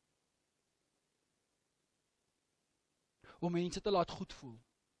 Om mense te laat goed voel.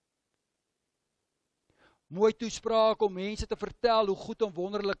 Mooi toespraak om mense te vertel hoe goed en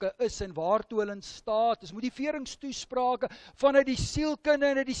wonderlik hy is en waartoe hulle in staat is. Motiveringstoesprake vanuit die sielkunde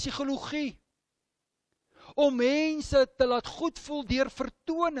en uit die psigologie. Om mense te laat goed voel deur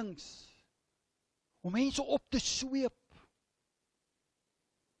vertonings. Om mense op te sweep.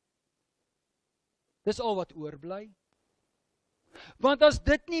 Dis al wat oorbly. Want as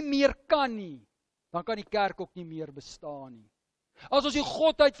dit nie meer kan nie, dan kan die kerk ook nie meer bestaan nie. As ons die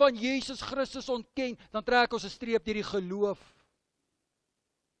godheid van Jesus Christus ontken, dan trek ons 'n streep deur die geloof.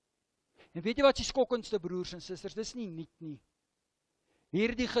 En weet jy wat die skokkendste broers en susters, dis nie nuut nie.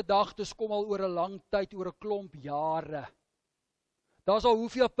 Hierdie gedagtes kom al oor 'n lang tyd, oor 'n klomp jare. Daar's al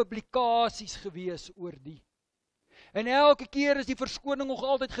hoeveel publikasies gewees oor die. En elke keer is die verskoning nog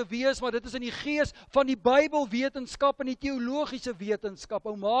altyd gewees, maar dit is in die gees van die Bybelwetenskap en die teologiese wetenskap.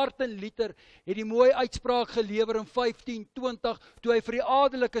 Ou Martin Luther het die mooi uitspraak gelewer in 1520, toe hy vir die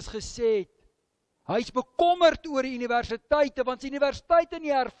adelikes gesê het, hy is bekommerd oor die universiteite, want die universiteite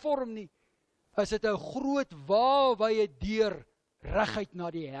nie hervorm nie, is dit 'n groot waawye deur reguit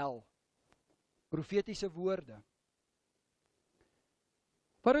na die hel. Profetiese woorde.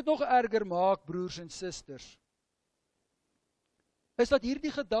 Wat dit nog erger maak, broers en susters, is dat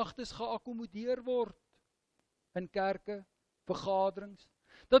hierdie gedagtes geakkommodeer word in kerke, vergaderings,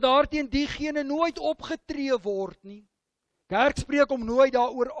 dat daar teen diegene nooit opgetree word nie. Kerk spreek om nooit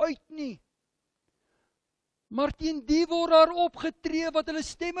daaroor uit nie. Maar teen die word daar opgetree wat hulle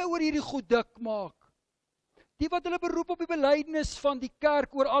stemme oor hierdie goed dik maak. Die wat hulle beroep op die belydenis van die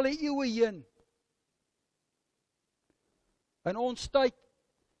kerk oor alle eeue heen. In ons tyd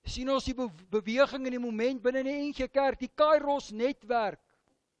sien ons die beweging in die moment binne 'n eentjie kerk, die Kairos netwerk.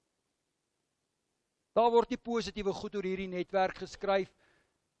 Daar word nie positiewe goed oor hierdie netwerk geskryf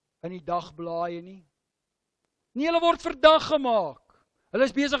in die dagblaaie nie. Nee, hulle word verdag gemaak. Hulle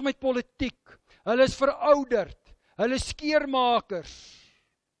is besig met politiek. Hulle is verouderd. Hulle is skeermakers.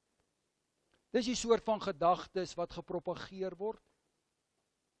 Dis die soort van gedagtes wat gepropageer word.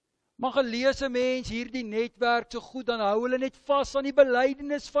 Maar gelees 'n mens hierdie netwerk so goed, dan hou hulle net vas aan die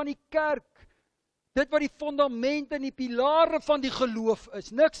belydenis van die kerk. Dit wat die fondament en die pilare van die geloof is,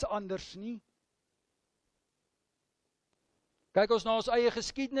 niks anders nie. Kyk ons na ons eie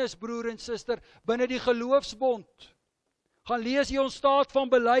geskiedenis, broer en suster, binne die geloofsbond. Gaan lees jy ons staat van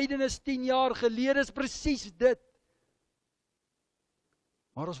belydenis 10 jaar gelede, is presies dit.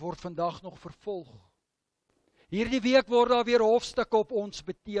 Maar ons word vandag nog vervolg. Hierdie week word daar weer hofstukke op ons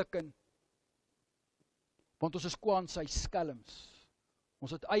beteken. Want ons is kwansy skelms.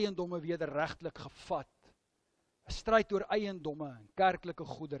 Ons het eiendomme wederregtelik gevat. 'n Stryd oor eiendomme en kerklike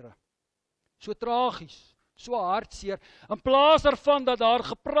goedere. So tragies, so hartseer. In plaas daarvan dat daar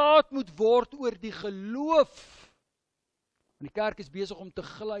gepraat moet word oor die geloof. En die kerk is besig om te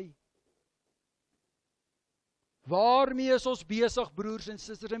gly. Waarmee is ons besig, broers en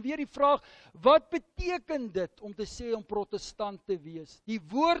susters? En weer die vraag, wat beteken dit om te sê om protestant te wees? Die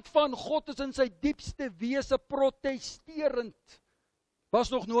woord van God is in sy diepste wese protesterend. Was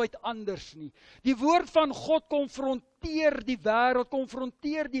nog nooit anders nie. Die woord van God konfronteer die wêreld,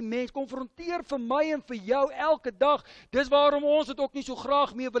 konfronteer die mens, konfronteer vir my en vir jou elke dag. Dis waarom ons dit ook nie so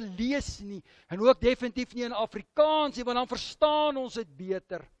graag mee wil lees nie. En ook definitief nie in Afrikaans nie, want dan verstaan ons dit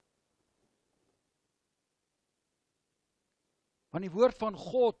beter. Want die woord van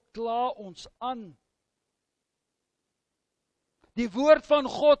God kla ons aan. Die woord van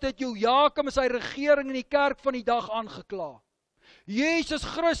God het Jojakim en sy regering in die kerk van die dag aangekla. Jesus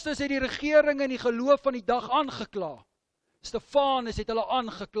Christus het die regering en die geloof van die dag aangekla. Stefanus het hulle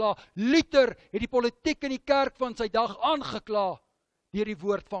aangekla. Luther het die politiek in die kerk van sy dag aangekla deur die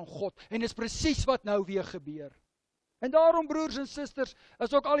woord van God. En dis presies wat nou weer gebeur. En daarom, broers en susters,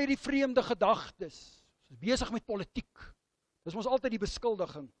 is ook al hierdie vreemde gedagtes. Ons is besig met politiek. Dis ons altyd die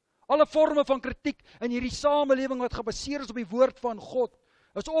beskuldiging. Alle forme van kritiek in hierdie samelewing wat gebaseer is op die woord van God.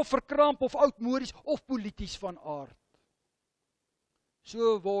 is of verkramp of oudmodies of polities van aard.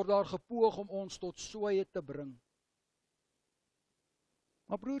 So word daar gepoog om ons tot sooie te bring.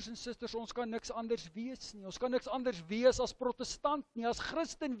 Maar broers en susters, ons kan niks anders wees nie. Ons kan niks anders wees as protestant nie, as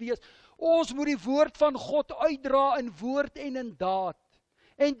Christen wees. Ons moet die woord van God uitdra in woord en in daad.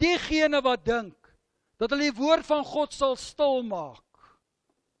 En diegene wat dink, dat hulle die woord van God sal stil maak,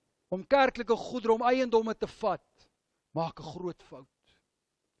 om kerklike goedere, om eiendomme te vat, maak 'n groot fout.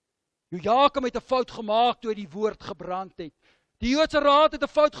 Jojakim het 'n fout gemaak toe hy die woord gebrand het. Die Joodse raad het 'n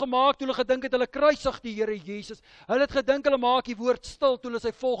fout gemaak toe hulle gedink het hulle kruisig die Here Jesus. Hulle het gedink hulle maak die woord stil toe hulle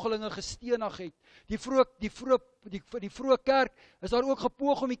sy volgelinge gestenig het. Die vroeë kerk is daar ook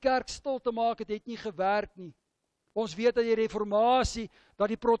gepoog om die kerk stil te maak, het nie gewerk nie. Ons weet dat die reformatie, dat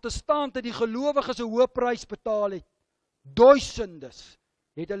die protestante, die gelowiges 'n hoë prys betaal het. Duisendes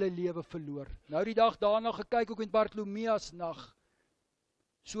het hulle lewe verloor. Nou die dag daarna gekyk ook met Bartolomeus nag.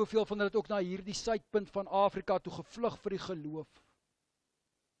 Soveel van hulle het ook na hierdie suidpunt van Afrika toe gevlug vir die geloof.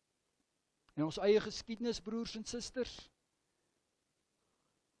 En ons eie geskiedenis, broers en susters.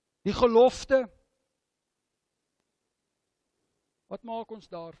 Die gelofte. Wat maak ons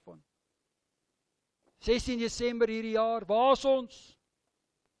daarvan? 16 Desember hierdie jaar, waar is ons?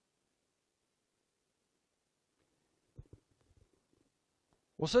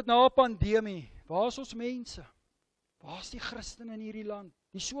 Ons sit na 'n pandemie, waar is ons mense? Waar is die Christene in hierdie land?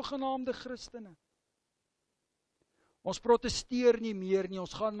 Die sogenaamde Christene. Ons protesteer nie meer nie,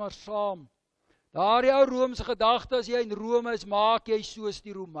 ons gaan maar saam. Daardie ou Romeinse gedagte, as jy in Rome is, maak jy soos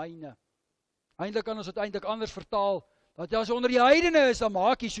die Romeine. Eintlik kan ons dit eintlik anders vertaal, dat as jy onder die heidene is, dan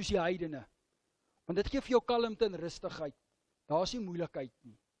maak jy soos die heidene. Want dit gee vir jou kalmte en rustigheid. Daar is nie moeilikheid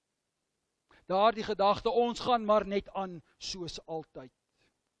nie. Daardie gedagte, ons gaan maar net aan soos altyd.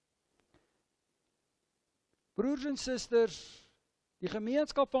 Broers en susters, die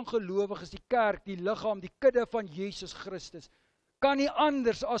gemeenskap van gelowiges, die kerk, die liggaam, die kudde van Jesus Christus, kan nie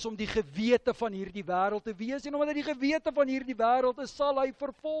anders as om die gewete van hierdie wêreld te wees, en omdat hy die gewete van hierdie wêreld is, sal hy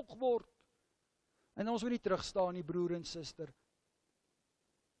vervolg word. En ons moet nie terugstaan nie, broer en suster.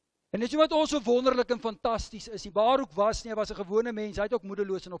 En dis wat ons so wonderlik en fantasties is. Die Baruk was nie, hy was 'n gewone mens, hy het ook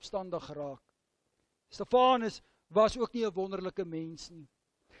moedeloos en opstandig geraak. Stefanus was ook nie 'n wonderlike mens nie.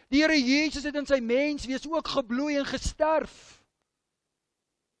 Die Here Jesus het in sy menswees ook gebloei en gesterf.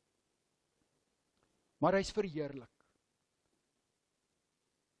 Maar hy's verheerlik.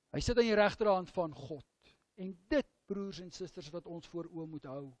 Hy sit aan die regterhand van God. En dit, broers en susters, wat ons voor oë moet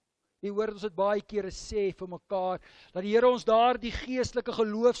hou. Jy hoor ons het baie kere sê vir mekaar, dat die Here ons daar die geestelike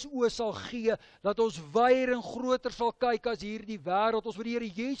geloofsoë sal gee, dat ons wyer en groter sal kyk as hierdie wêreld. Ons moet die Here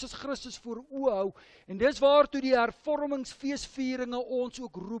Jesus Christus voor oë hou. En dis waartoe die hervormingsfeesvieringe ons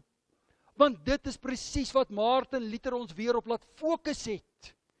ook roep. Want dit is presies wat Martin Luther ons weer op laat fokus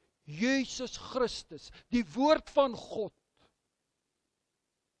het. Jesus Christus, die woord van God.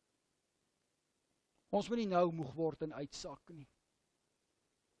 Ons moet nie nou moeg word en uitsak nie.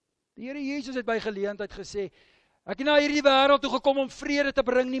 Die Here Jesus het by geleentheid gesê, ek het na hierdie wêreld toe gekom om vrede te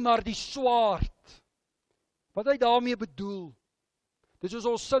bring nie, maar die swaard. Wat hy daarmee bedoel? Dis soos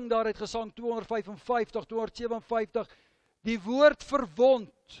ons sing daar uit Gesang 255, 257, die woord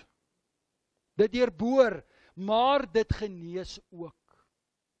verwond, dit deurboor, maar dit genees ook.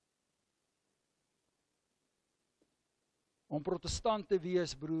 Om protestant te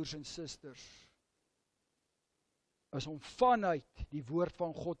wees, broers en susters, is om vanuit die woord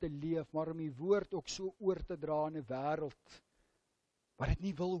van God te leef, maar om die woord ook so oor te dra in 'n wêreld wat dit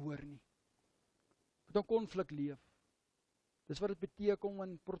nie wil hoor nie. Met 'n konflik leef. Dis wat dit beteken om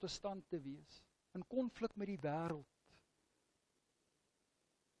 'n protestant te wees. In konflik met die wêreld.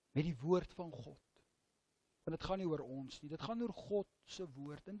 Met die woord van God. Want dit gaan nie oor ons nie, dit gaan oor God se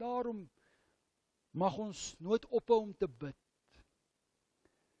woord. En daarom mag ons nooit ophou om te bid.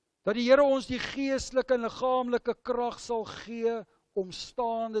 Dat die Here ons die geestelike en liggaamlike krag sal gee om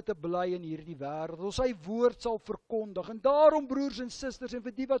staande te bly in hierdie wêreld. Ons sy woord sal verkondig. En daarom, broers en susters, en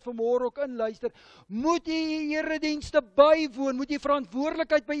vir die wat vanmôre ook inluister, moet jy eredienste bywoon, moet jy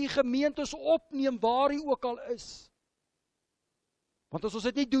verantwoordelikheid by u gemeentes opneem, waar jy ook al is. Want as ons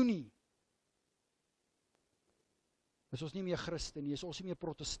dit nie doen nie, is ons nie meer Christen nie, is ons nie meer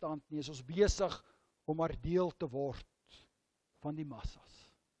protestant nie, is ons besig om maar deel te word van die massas.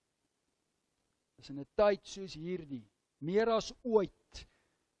 Dis in 'n tyd soos hierdie, meer as ooit,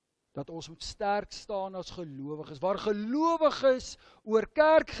 dat ons moet sterk staan as gelowiges, waar gelowiges oor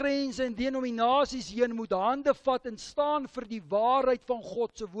kerkgrense en denominasies heen moet hande vat en staan vir die waarheid van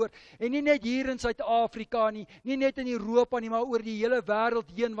God se woord, en nie net hier in Suid-Afrika nie, nie net in Europa nie, maar oor die hele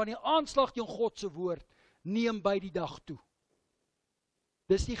wêreld heen, want die aanslag teen God se woord neem by die dag toe.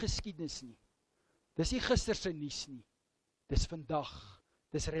 Dis nie geskiedenis nie. Dis nie gister se nuus nie. Dis vandag.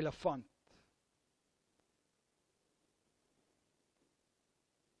 Dis relevant.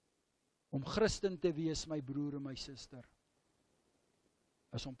 Om Christen te wees, my broer en my suster,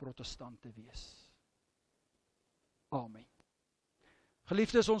 is om Protestant te wees. Amen.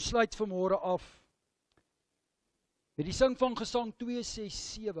 Geliefdes, ons sluit vanmôre af met die sing van Gesang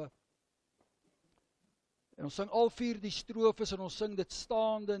 267. En ons sing al 4 die strofes en ons sing dit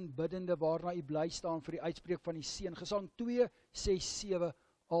staande en biddende waarna u bly staan vir die uitspreek van die seën. Gesang 267,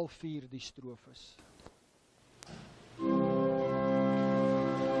 al 4 die strofes.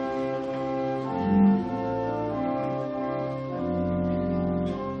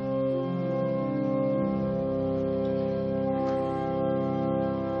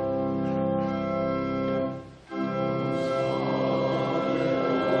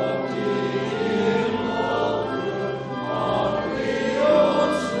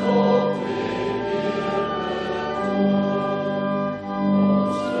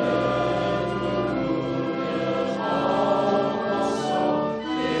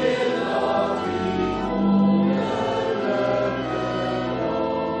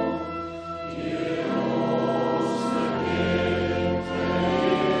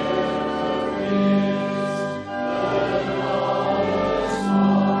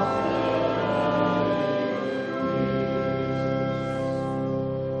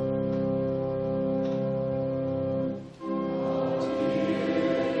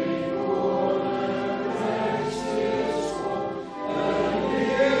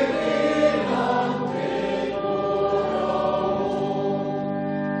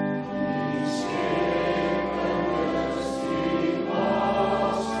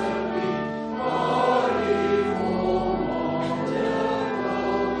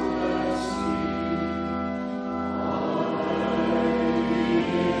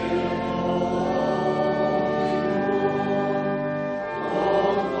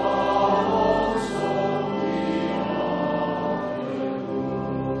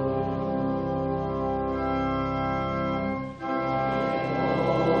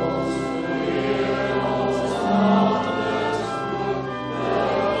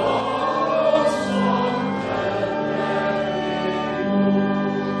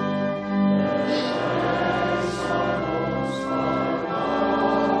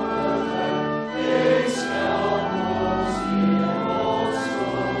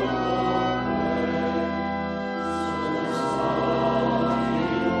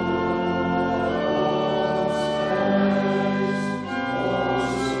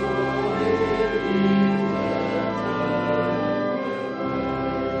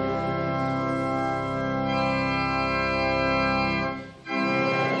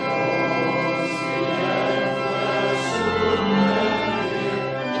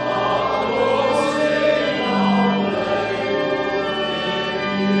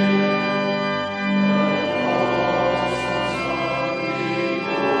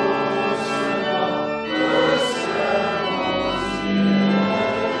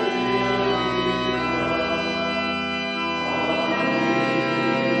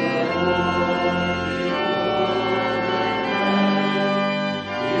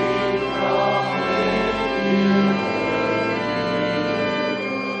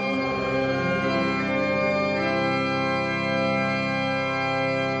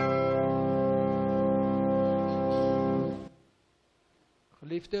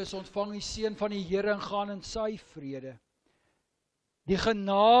 Geliefdes, ontvang die seën van die Here en gaan in sy vrede. Die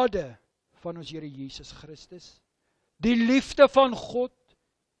genade van ons Here Jesus Christus, die liefde van God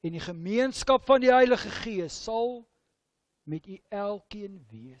en die gemeenskap van die Heilige Gees sal met u elkeen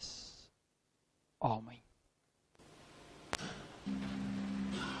wees. Amen.